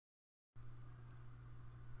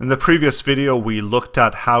In the previous video, we looked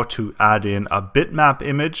at how to add in a bitmap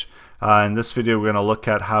image. In this video, we're going to look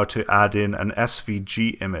at how to add in an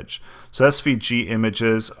SVG image. So SVG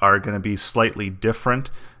images are going to be slightly different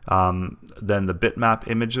than the bitmap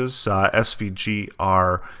images. SVG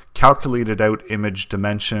are calculated out image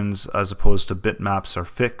dimensions as opposed to bitmaps are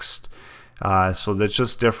fixed. So there's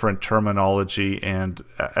just different terminology, and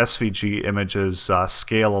SVG images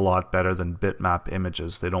scale a lot better than bitmap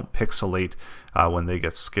images. They don't pixelate when they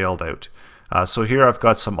get scaled out. So here I've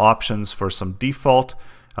got some options for some default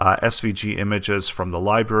SVG images from the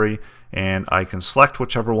library, and I can select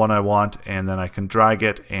whichever one I want, and then I can drag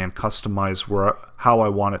it and customize how I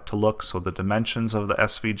want it to look. So the dimensions of the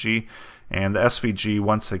SVG, and the SVG,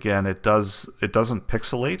 once again, it doesn't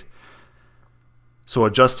pixelate. So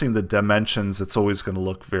adjusting the dimensions, it's always going to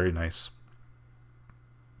look very nice.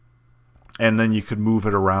 And then you can move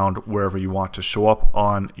it around wherever you want to show up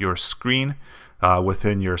on your screen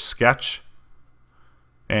within your sketch.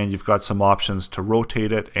 And you've got some options to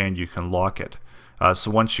rotate it, and you can lock it. So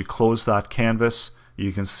once you close that canvas,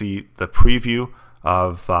 you can see the preview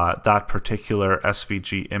of that particular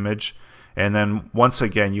SVG image. And then once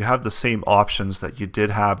again, you have the same options that you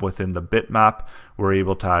did have within the bitmap. We're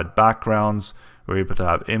able to add backgrounds, we're able to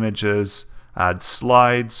have images, add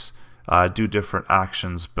slides, do different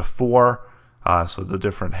actions before, so the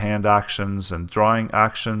different hand actions and drawing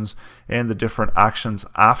actions, and the different actions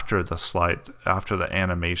after the slide, after the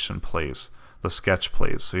animation plays, the sketch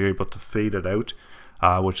plays. So you're able to fade it out,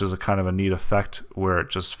 which is a kind of a neat effect where it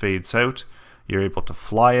just fades out. You're able to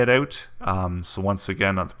fly it out. So once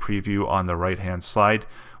again, on the preview on the right hand side,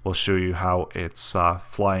 we'll show you how it's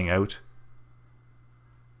flying out.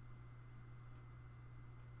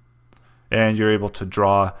 And you're able to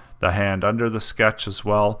draw the hand under the sketch as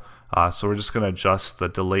well. So we're just going to adjust the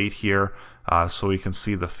delay here so we can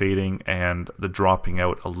see the fading and the dropping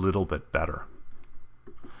out a little bit better.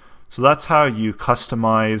 So that's how you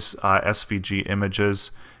customize SVG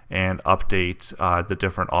images and update the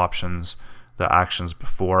different options, the actions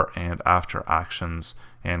before and after actions,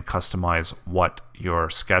 and customize what your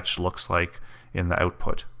sketch looks like in the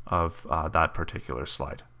output of that particular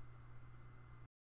slide.